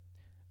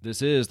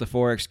This is the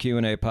Forex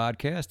Q&A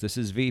podcast. This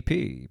is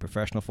VP,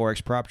 professional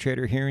Forex prop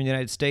trader here in the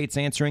United States,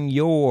 answering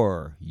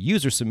your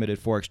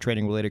user-submitted Forex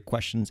trading-related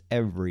questions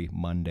every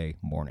Monday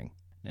morning.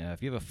 Now,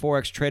 if you have a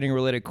Forex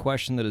trading-related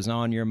question that is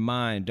on your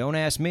mind, don't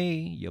ask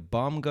me, you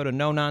bum. Go to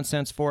No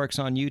Nonsense Forex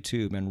on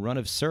YouTube and run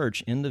a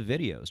search in the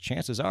videos.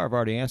 Chances are I've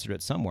already answered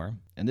it somewhere,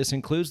 and this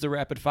includes the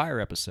rapid-fire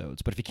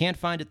episodes. But if you can't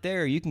find it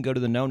there, you can go to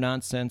the No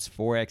Nonsense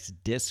Forex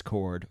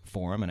Discord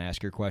forum and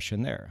ask your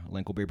question there. A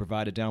link will be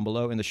provided down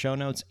below in the show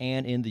notes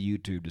and in the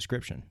YouTube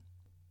description.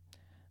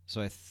 So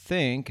I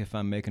think, if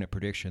I'm making a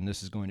prediction,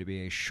 this is going to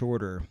be a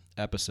shorter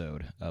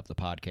episode of the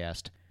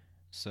podcast.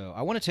 So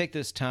I want to take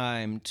this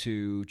time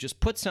to just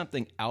put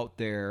something out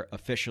there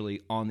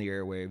officially on the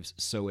airwaves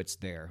so it's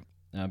there.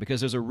 Because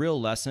there's a real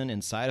lesson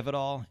inside of it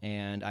all,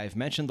 and I've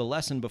mentioned the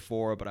lesson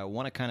before, but I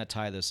want to kind of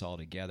tie this all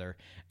together.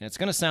 And it's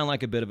going to sound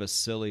like a bit of a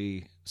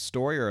silly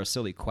story or a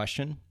silly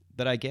question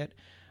that I get,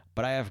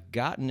 but I have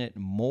gotten it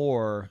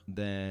more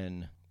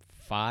than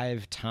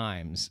 5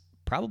 times,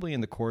 probably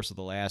in the course of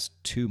the last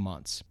 2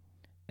 months.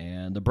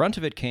 And the brunt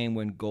of it came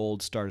when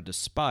gold started to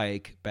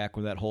spike back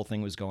when that whole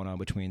thing was going on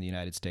between the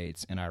United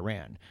States and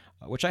Iran,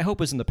 which I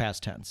hope is in the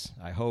past tense.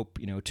 I hope,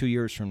 2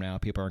 years from now,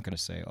 people aren't going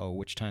to say, oh,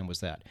 which time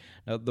was that?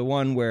 Now, the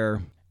one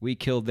where we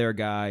killed their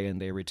guy and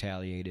they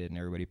retaliated and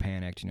everybody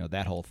panicked,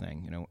 that whole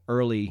thing,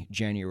 early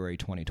January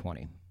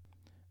 2020.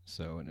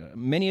 So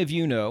many of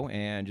you know,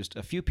 and just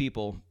a few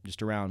people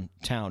just around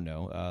town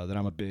know, that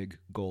I'm a big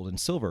gold and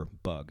silver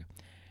bug.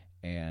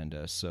 And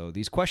so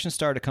these questions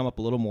started to come up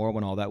a little more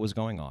when all that was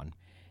going on.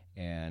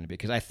 And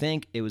because I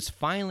think it was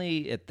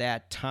finally at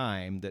that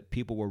time that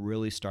people were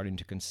really starting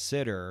to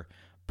consider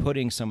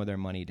putting some of their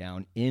money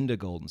down into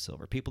gold and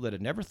silver. People that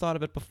had never thought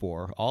of it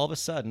before, all of a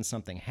sudden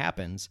something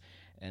happens,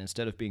 and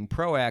instead of being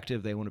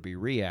proactive, they want to be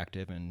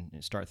reactive and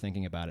start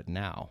thinking about it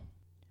now.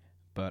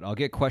 But I'll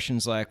get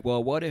questions like,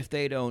 well, what if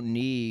they don't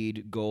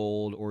need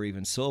gold or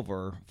even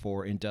silver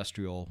for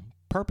industrial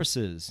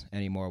purposes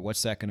anymore?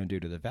 What's that going to do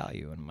to the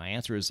value? And my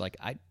answer is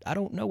I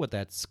don't know what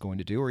that's going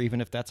to do, or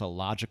even if that's a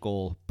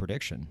logical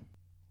prediction.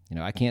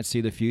 I can't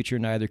see the future,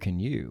 neither can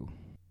you.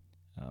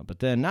 But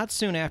then not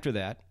soon after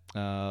that,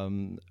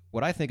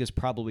 what I think is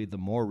probably the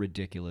more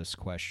ridiculous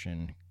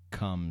question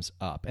comes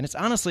up. And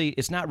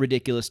it's not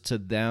ridiculous to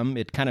them.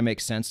 It kind of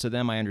makes sense to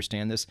them. I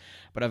understand this.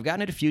 But I've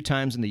gotten it a few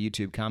times in the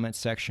YouTube comments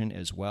section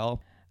as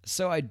well.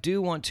 So I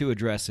do want to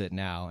address it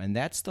now. And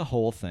that's the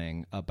whole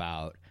thing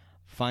about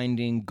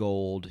finding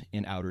gold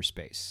in outer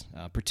space,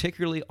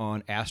 particularly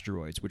on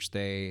asteroids, which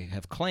they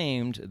have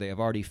claimed they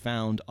have already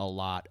found a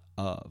lot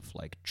of,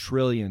 like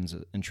trillions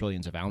and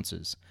trillions of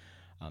ounces,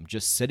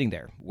 just sitting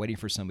there waiting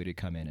for somebody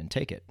to come in and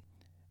take it.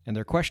 And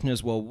their question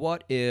is, well,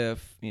 what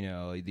if, the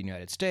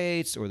United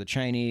States or the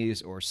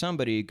Chinese or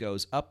somebody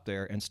goes up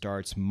there and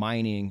starts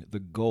mining the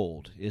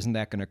gold? Isn't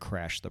that going to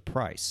crash the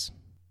price?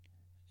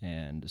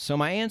 And so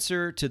my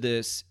answer to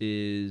this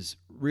is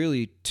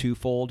really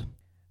twofold.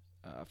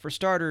 For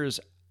starters,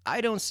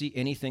 I don't see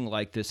anything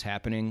like this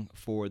happening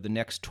for the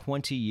next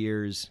 20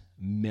 years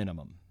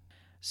minimum.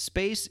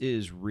 Space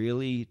is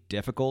really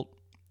difficult,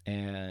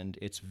 and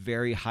it's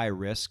very high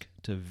risk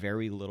to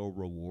very little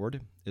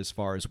reward as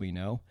far as we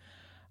know.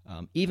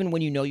 Even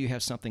when you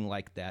have something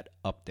like that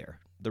up there,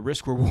 the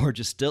risk reward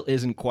just still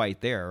isn't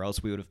quite there, or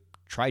else we would have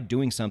tried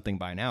doing something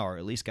by now, or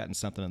at least gotten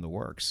something in the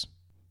works.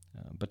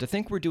 But to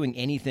think we're doing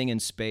anything in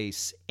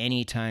space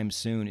anytime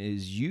soon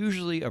is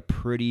usually a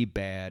pretty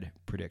bad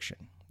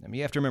prediction. I mean,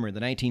 you have to remember, in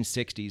the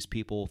 1960s,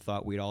 people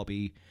thought we'd all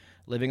be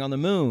living on the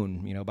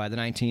moon, by the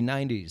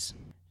 1990s.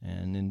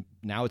 And then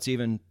now it's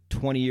even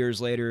 20 years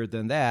later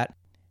than that.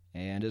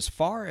 And as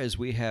far as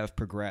we have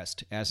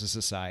progressed as a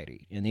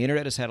society, and the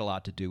internet has had a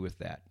lot to do with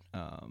that,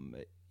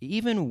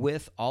 even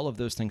with all of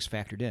those things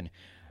factored in,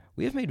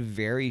 we have made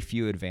very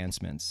few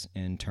advancements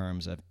in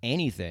terms of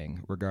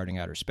anything regarding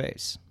outer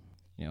space.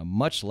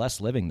 Much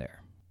less living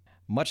there,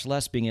 much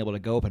less being able to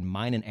go up and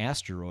mine an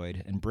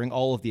asteroid and bring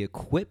all of the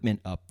equipment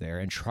up there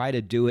and try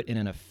to do it in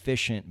an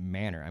efficient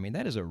manner. I mean,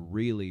 that is a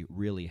really,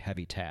 really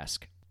heavy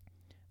task.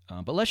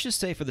 But let's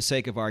just say, for the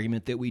sake of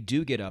argument, that we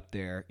do get up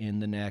there in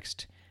the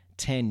next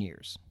 10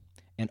 years,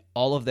 and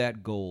all of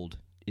that gold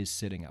is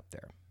sitting up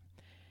there.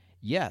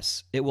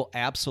 Yes, it will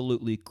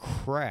absolutely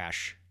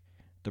crash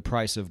the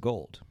price of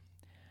gold.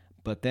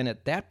 But then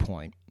at that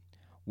point,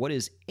 what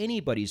is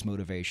anybody's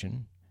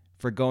motivation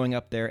for going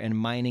up there and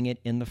mining it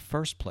in the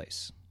first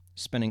place,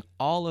 spending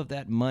all of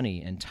that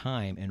money and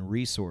time and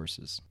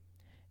resources,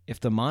 if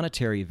the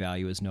monetary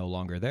value is no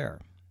longer there?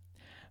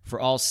 For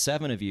all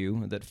 7 of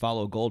you that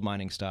follow gold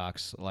mining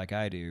stocks like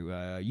I do,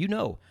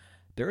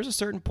 there is a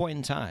certain point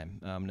in time,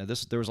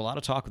 there was a lot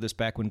of talk of this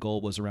back when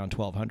gold was around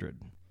 1,200,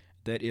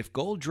 that if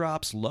gold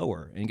drops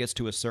lower and gets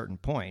to a certain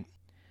point,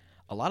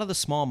 a lot of the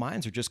small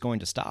mines are just going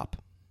to stop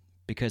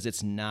because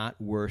it's not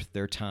worth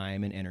their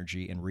time and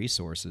energy and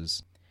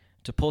resources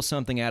to pull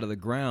something out of the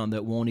ground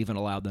that won't even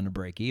allow them to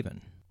break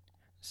even.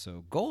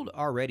 So gold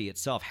already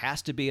itself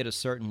has to be at a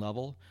certain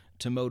level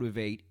to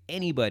motivate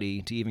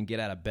anybody to even get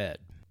out of bed.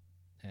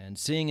 And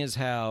seeing as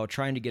how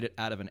trying to get it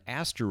out of an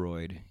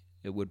asteroid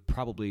it would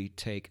probably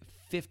take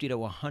 50 to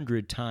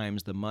 100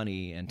 times the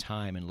money and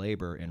time and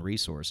labor and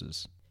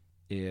resources.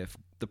 If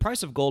the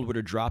price of gold were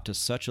to drop to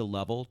such a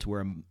level to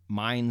where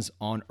mines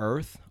on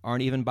Earth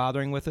aren't even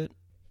bothering with it,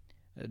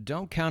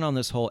 don't count on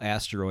this whole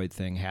asteroid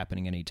thing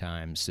happening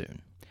anytime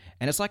soon.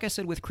 And it's like I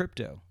said with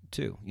crypto,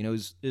 too.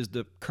 Is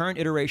the current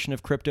iteration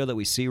of crypto that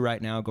we see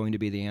right now going to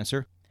be the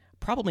answer?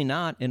 Probably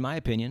not, in my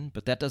opinion,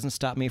 but that doesn't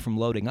stop me from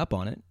loading up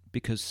on it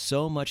because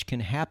so much can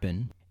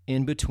happen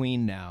in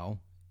between now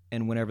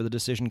and whenever the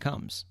decision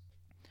comes.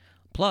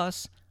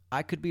 Plus,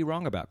 I could be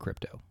wrong about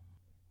crypto.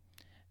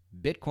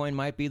 Bitcoin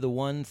might be the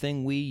one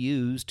thing we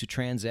use to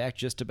transact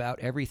just about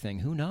everything.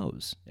 Who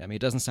knows? I mean,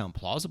 it doesn't sound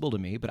plausible to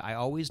me, but I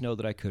always know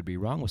that I could be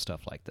wrong with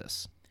stuff like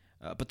this.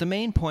 But the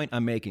main point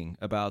I'm making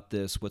about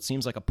this, what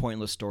seems like a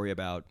pointless story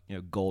about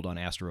gold on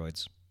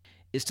asteroids,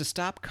 is to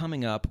stop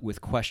coming up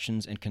with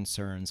questions and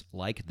concerns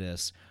like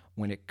this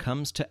when it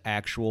comes to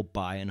actual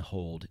buy and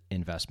hold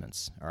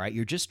investments. All right,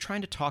 you're just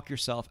trying to talk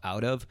yourself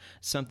out of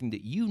something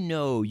that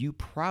you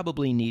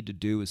probably need to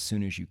do as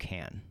soon as you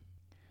can.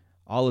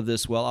 All of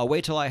this, well, I'll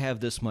wait till I have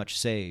this much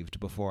saved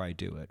before I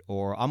do it,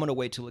 or I'm going to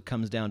wait till it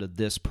comes down to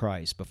this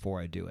price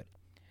before I do it.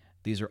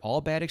 These are all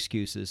bad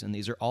excuses, and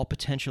these are all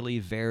potentially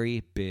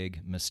very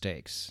big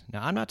mistakes.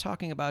 Now, I'm not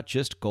talking about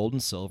just gold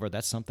and silver.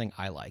 That's something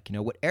I like.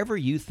 Whatever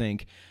you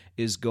think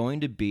is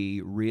going to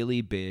be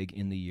really big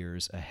in the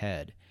years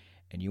ahead,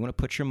 and you want to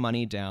put your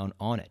money down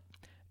on it,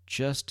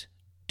 just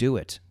do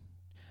it.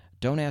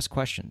 Don't ask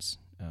questions.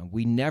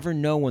 We never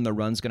know when the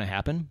run's going to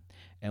happen,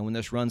 and when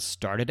this run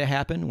started to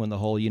happen, when the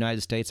whole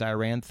United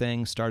States-Iran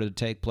thing started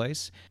to take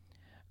place,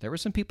 there were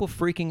some people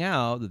freaking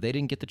out that they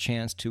didn't get the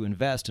chance to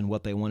invest in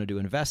what they wanted to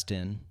invest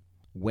in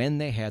when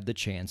they had the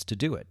chance to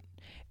do it.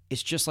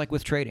 It's just like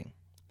with trading.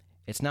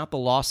 It's not the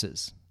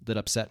losses that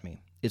upset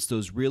me. It's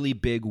those really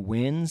big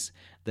wins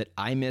that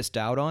I missed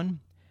out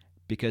on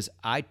because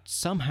I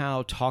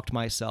somehow talked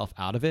myself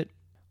out of it,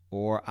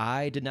 or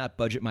I did not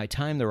budget my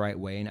time the right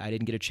way and I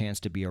didn't get a chance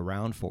to be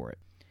around for it.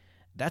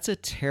 That's a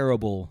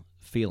terrible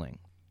feeling.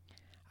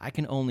 I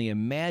can only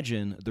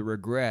imagine the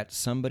regret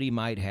somebody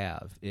might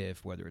have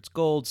if, whether it's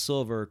gold,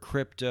 silver,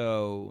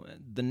 crypto,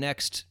 the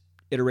next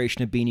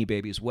iteration of Beanie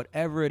Babies,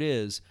 whatever it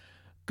is,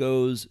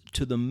 goes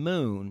to the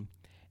moon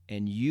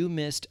and you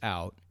missed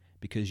out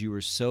because you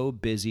were so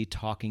busy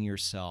talking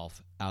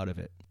yourself out of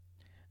it.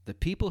 The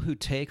people who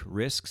take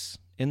risks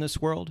in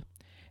this world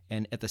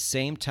and at the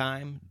same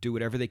time do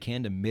whatever they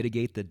can to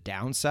mitigate the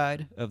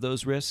downside of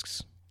those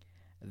risks,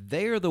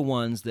 they are the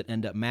ones that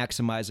end up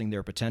maximizing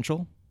their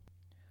potential,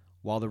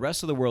 while the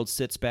rest of the world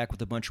sits back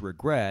with a bunch of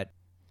regret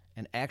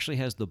and actually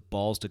has the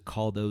balls to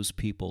call those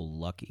people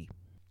lucky.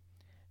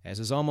 As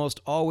is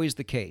almost always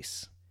the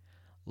case,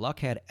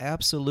 luck had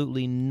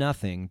absolutely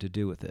nothing to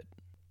do with it.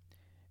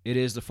 It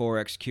is the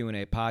Forex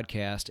Q&A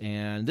podcast,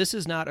 and this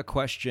is not a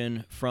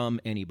question from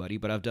anybody,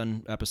 but I've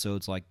done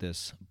episodes like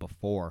this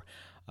before.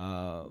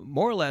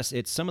 More or less,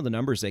 it's some of the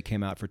numbers that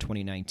came out for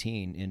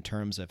 2019 in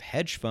terms of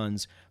hedge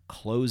funds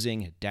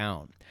closing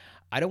down.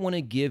 I don't want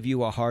to give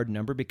you a hard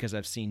number because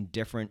I've seen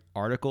different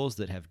articles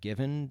that have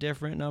given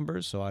different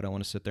numbers, so I don't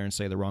want to sit there and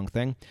say the wrong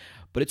thing,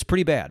 but it's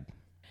pretty bad.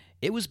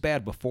 It was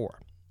bad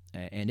before,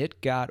 and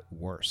it got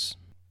worse.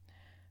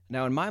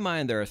 Now, in my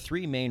mind, there are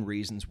three main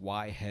reasons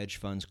why hedge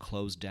funds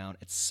closed down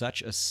at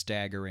such a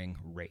staggering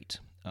rate.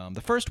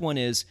 The first one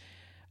is,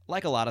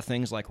 like a lot of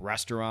things, like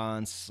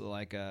restaurants,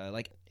 like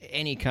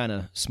any kind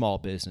of small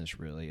business,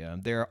 really,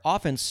 they're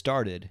often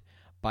started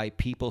by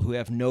people who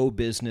have no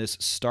business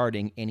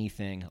starting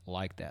anything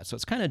like that. So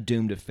it's kind of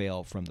doomed to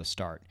fail from the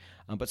start.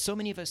 But so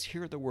many of us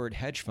hear the word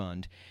hedge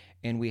fund,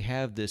 and we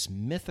have this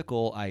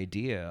mythical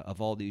idea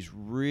of all these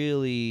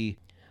really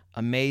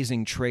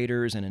amazing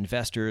traders and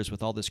investors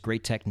with all this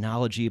great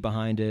technology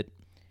behind it,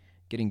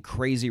 getting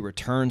crazy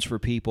returns for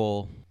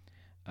people,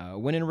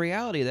 when in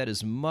reality that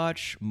is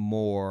much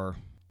more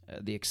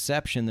the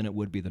exception than it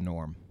would be the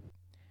norm.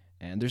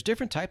 And there's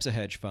different types of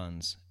hedge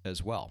funds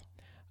as well.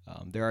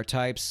 There are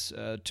types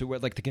to where,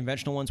 like the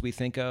conventional ones we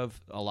think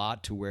of a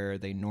lot, to where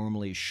they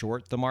normally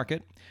short the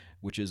market,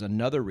 which is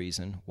another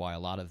reason why a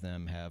lot of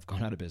them have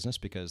gone out of business,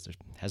 because there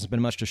hasn't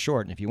been much to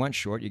short, and if you went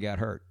short, you got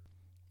hurt.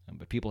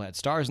 But people had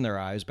stars in their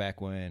eyes back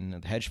when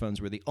the hedge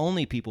funds were the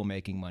only people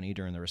making money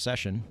during the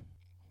recession,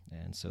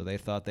 and so they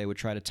thought they would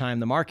try to time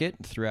the market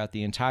throughout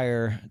the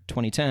entire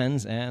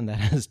 2010s, and that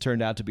has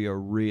turned out to be a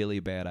really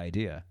bad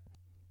idea.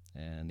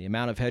 And the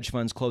amount of hedge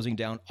funds closing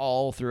down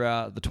all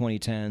throughout the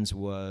 2010s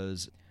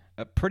was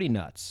pretty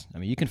nuts. I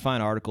mean, you can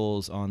find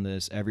articles on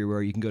this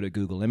everywhere. You can go to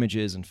Google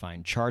Images and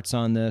find charts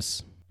on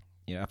this.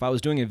 If I was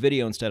doing a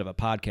video instead of a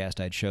podcast,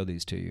 I'd show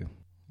these to you.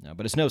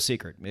 But it's no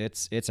secret.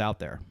 It's out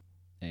there.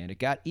 And it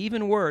got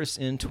even worse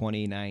in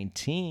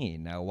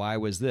 2019. Now, why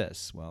was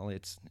this? Well,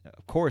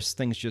 of course,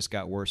 things just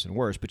got worse and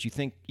worse, but you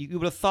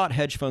would have thought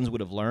hedge funds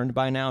would have learned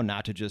by now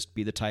not to just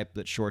be the type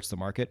that shorts the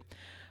market.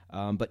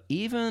 But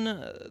even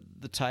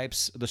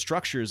the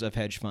structures of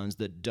hedge funds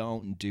that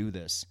don't do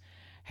this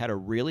had a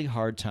really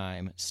hard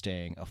time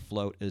staying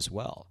afloat as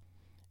well.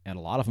 And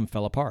a lot of them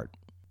fell apart.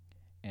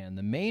 And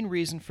the main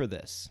reason for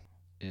this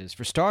is,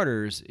 for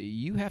starters,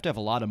 you have to have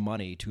a lot of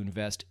money to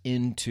invest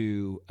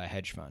into a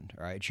hedge fund.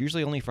 All right, it's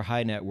usually only for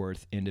high net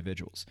worth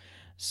individuals.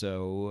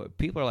 So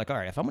people are like, all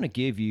right, if I'm going to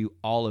give you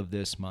all of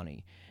this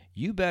money,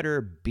 you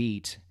better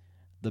beat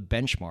the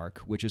benchmark,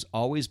 which has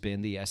always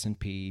been the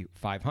S&P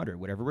 500.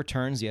 Whatever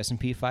returns the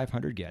S&P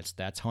 500 gets,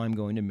 that's how I'm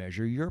going to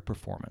measure your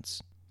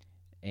performance.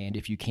 And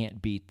if you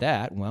can't beat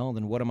that, well,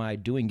 then what am I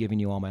doing giving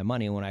you all my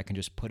money when I can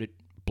just put it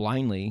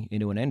blindly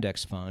into an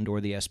index fund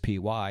or the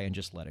SPY and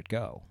just let it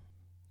go?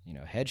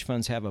 Hedge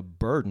funds have a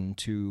burden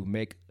to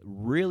make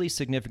really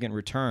significant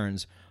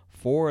returns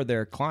for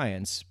their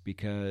clients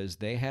because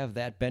they have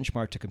that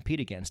benchmark to compete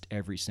against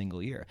every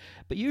single year.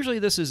 But usually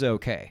this is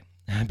okay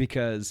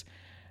because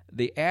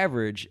the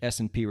average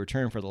S&P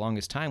return for the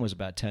longest time was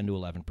about 10 to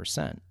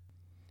 11%.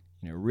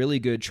 Really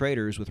good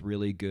traders with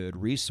really good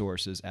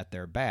resources at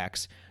their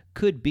backs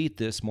could beat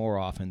this more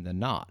often than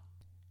not.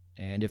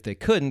 And if they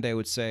couldn't, they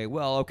would say,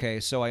 well, okay,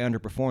 so I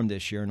underperformed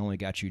this year and only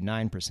got you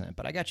 9%,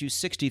 but I got you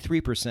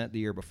 63% the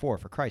year before.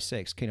 For Christ's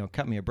sakes,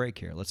 cut me a break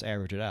here. Let's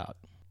average it out.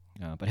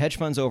 But hedge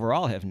funds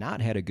overall have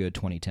not had a good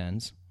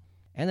 2010s.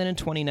 And then in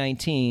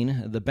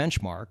 2019, the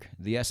benchmark,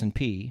 the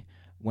S&P,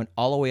 went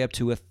all the way up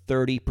to a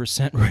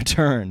 30%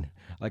 return,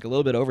 like a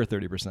little bit over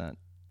 30%.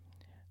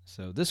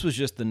 So this was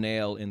just the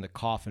nail in the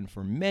coffin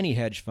for many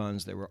hedge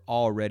funds that were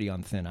already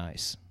on thin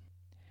ice.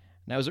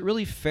 Now, is it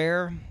really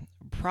fair?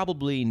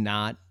 Probably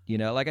not.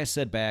 Like I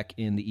said back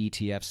in the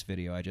ETFs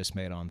video I just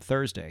made on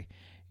Thursday,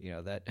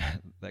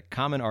 that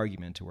common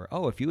argument to where,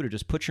 if you would have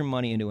just put your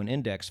money into an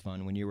index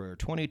fund when you were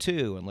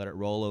 22 and let it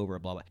roll over,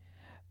 blah, blah.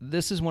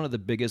 This is one of the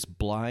biggest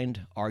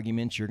blind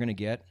arguments you're going to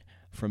get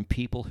from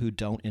people who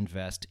don't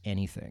invest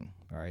anything.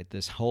 All right,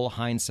 this whole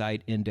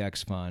hindsight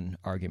index fund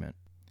argument,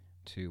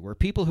 where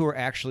people who are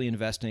actually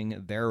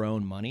investing their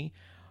own money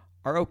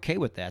are okay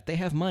with that. They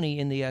have money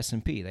in the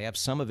S&P. They have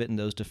some of it in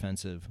those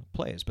defensive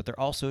plays, but they're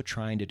also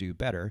trying to do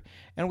better.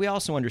 And we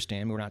also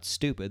understand we're not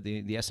stupid.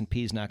 The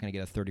S&P is not going to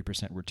get a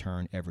 30%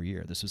 return every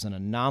year. This was an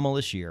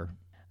anomalous year.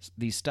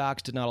 These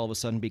stocks did not all of a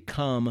sudden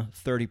become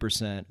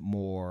 30%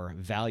 more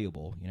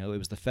valuable. It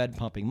was the Fed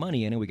pumping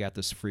money in, and we got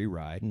this free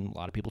ride, and a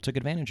lot of people took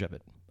advantage of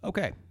it.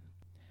 Okay.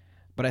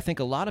 But I think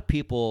a lot of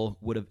people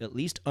would have at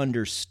least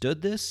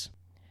understood this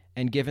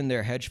and given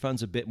their hedge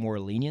funds a bit more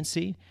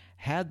leniency,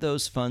 had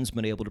those funds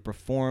been able to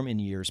perform in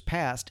years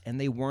past,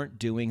 and they weren't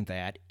doing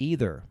that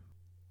either.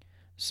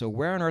 So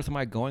where on earth am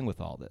I going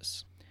with all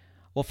this?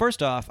 Well,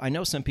 first off, I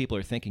know some people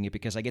are thinking it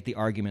because I get the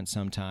argument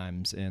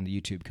sometimes in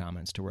the YouTube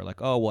comments to where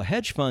like, oh, well,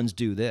 hedge funds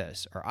do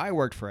this, or I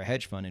worked for a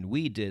hedge fund and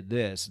we did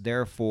this,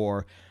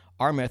 therefore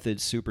our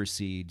method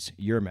supersedes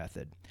your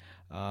method.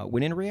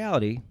 When in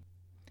reality,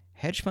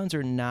 hedge funds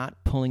are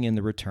not pulling in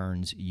the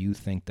returns you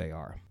think they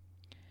are.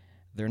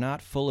 They're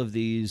not full of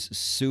these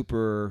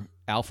super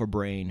alpha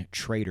brain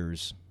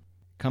traders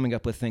coming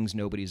up with things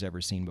nobody's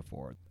ever seen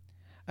before.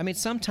 I mean,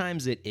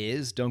 sometimes it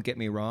is, don't get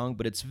me wrong,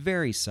 but it's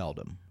very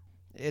seldom.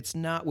 It's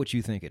not what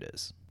you think it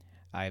is.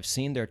 I have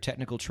seen their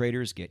technical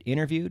traders get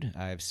interviewed.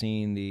 I've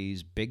seen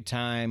these big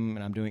time,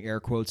 and I'm doing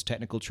air quotes,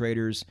 technical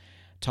traders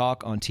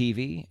talk on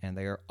TV, and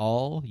they are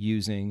all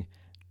using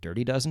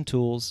dirty dozen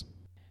tools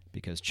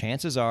because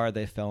chances are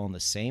they fell in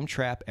the same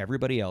trap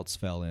everybody else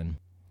fell in,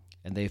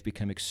 and they've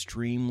become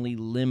extremely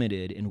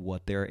limited in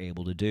what they're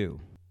able to do.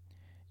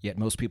 Yet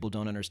most people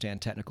don't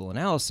understand technical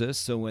analysis,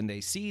 so when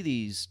they see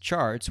these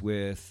charts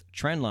with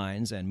trend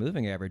lines and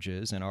moving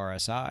averages and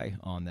RSI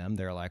on them,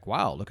 they're like,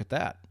 wow, look at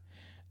that.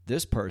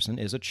 This person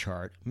is a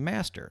chart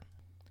master.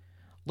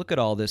 Look at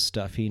all this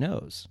stuff he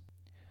knows.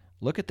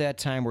 Look at that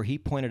time where he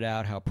pointed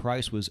out how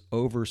price was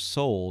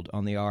oversold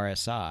on the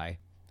RSI,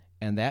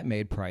 and that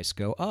made price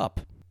go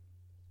up.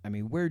 I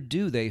mean, where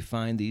do they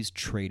find these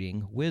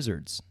trading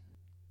wizards?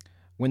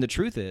 When the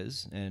truth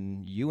is,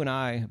 and you and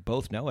I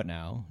both know it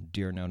now,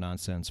 dear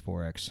no-nonsense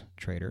Forex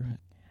trader,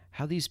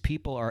 how these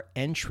people are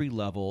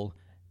entry-level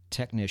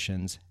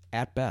technicians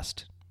at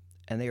best,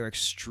 and they are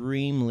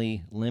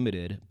extremely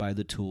limited by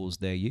the tools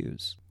they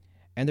use.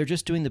 And they're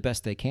just doing the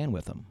best they can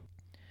with them.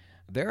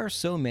 There are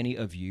so many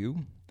of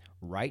you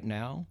right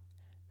now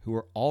who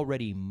are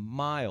already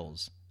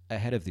miles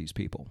ahead of these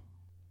people.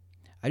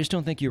 I just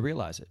don't think you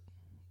realize it.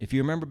 If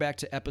you remember back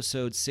to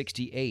episode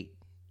 68,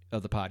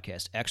 of the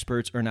podcast,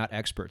 experts or not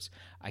experts,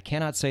 I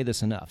cannot say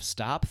this enough.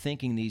 Stop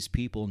thinking these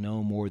people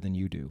know more than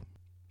you do.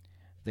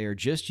 They are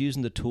just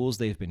using the tools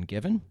they've been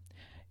given.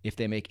 If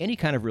they make any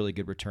kind of really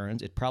good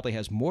returns, it probably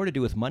has more to do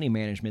with money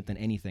management than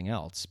anything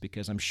else,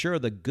 because I'm sure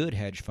the good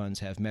hedge funds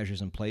have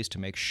measures in place to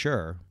make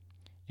sure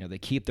they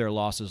keep their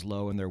losses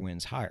low and their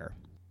wins higher.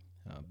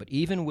 But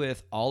even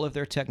with all of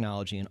their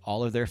technology and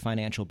all of their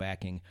financial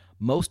backing,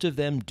 most of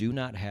them do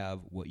not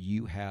have what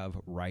you have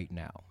right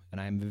now. And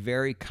I'm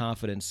very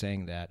confident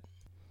saying that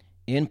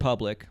in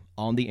public,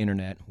 on the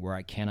internet, where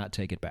I cannot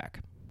take it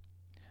back.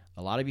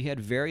 A lot of you had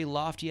very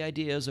lofty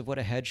ideas of what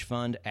a hedge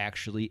fund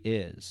actually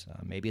is.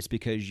 Maybe it's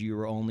because you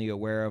were only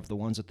aware of the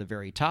ones at the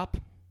very top.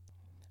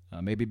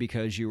 Maybe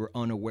because you were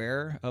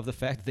unaware of the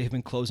fact that they've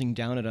been closing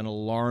down at an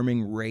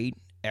alarming rate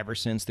ever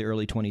since the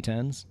early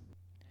 2010s.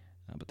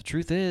 But the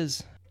truth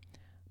is,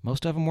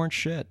 Most of them weren't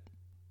shit.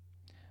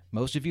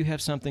 Most of you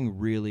have something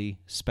really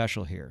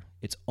special here.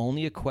 It's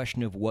only a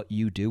question of what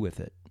you do with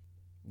it.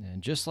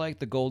 And just like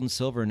the gold and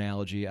silver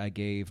analogy I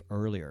gave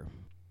earlier,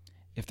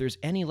 if there's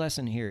any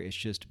lesson here, it's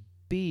just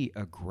be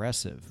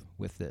aggressive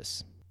with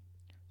this.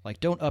 Like,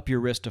 don't up your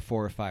risk to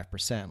 4 or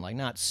 5%, like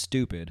not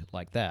stupid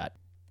like that.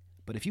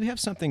 But if you have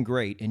something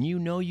great and you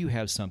know you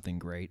have something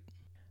great,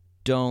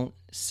 don't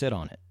sit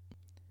on it,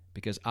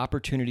 because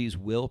opportunities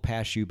will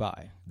pass you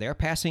by. They're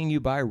passing you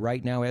by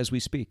right now as we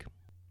speak.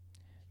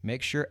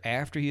 Make sure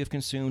after you have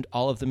consumed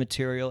all of the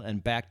material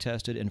and back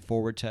tested and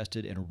forward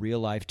tested and real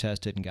life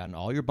tested and gotten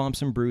all your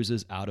bumps and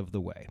bruises out of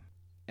the way.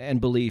 And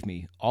believe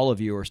me, all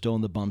of you are still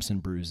in the bumps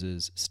and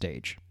bruises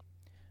stage.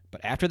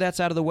 But after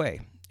that's out of the way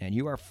and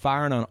you are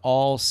firing on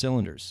all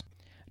cylinders,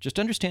 just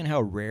understand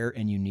how rare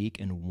and unique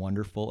and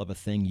wonderful of a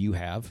thing you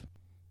have,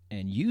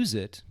 and use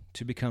it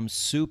to become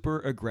super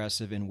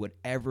aggressive in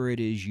whatever it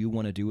is you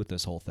want to do with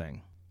this whole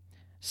thing.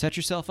 Set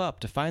yourself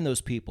up to find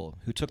those people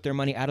who took their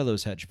money out of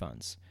those hedge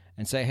funds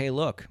and say, hey,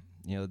 look,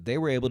 they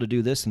were able to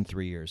do this in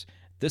 3 years.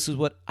 This is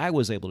what I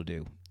was able to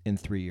do in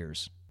 3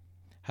 years.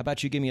 How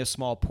about you give me a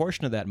small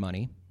portion of that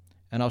money,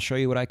 and I'll show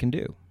you what I can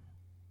do?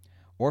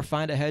 Or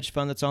find a hedge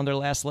fund that's on their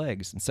last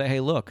legs and say,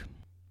 hey, look,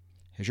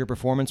 has your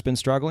performance been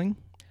struggling?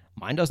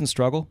 Mine doesn't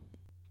struggle.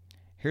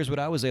 Here's what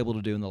I was able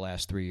to do in the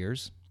last 3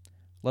 years.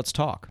 Let's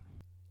talk.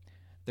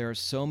 There are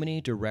so many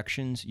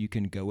directions you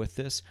can go with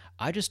this.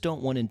 I just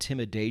don't want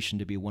intimidation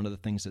to be one of the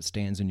things that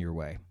stands in your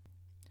way.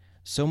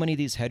 So many of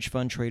these hedge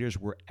fund traders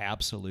were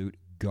absolute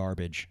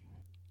garbage.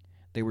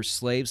 They were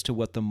slaves to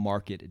what the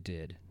market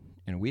did.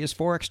 And we as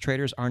Forex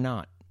traders are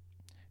not.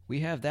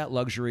 We have that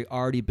luxury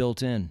already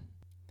built in.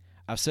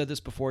 I've said this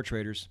before,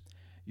 traders.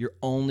 Your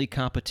only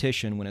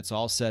competition when it's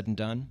all said and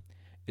done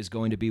is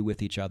going to be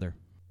with each other.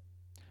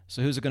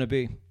 So who's it going to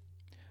be?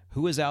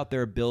 Who is out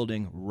there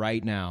building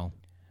right now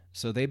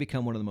so they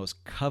become one of the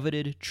most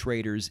coveted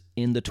traders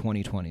in the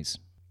 2020s?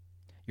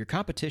 Your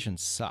competition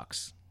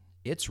sucks.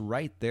 It's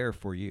right there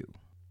for you.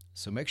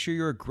 So make sure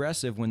you're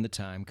aggressive when the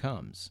time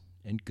comes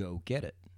and go get it.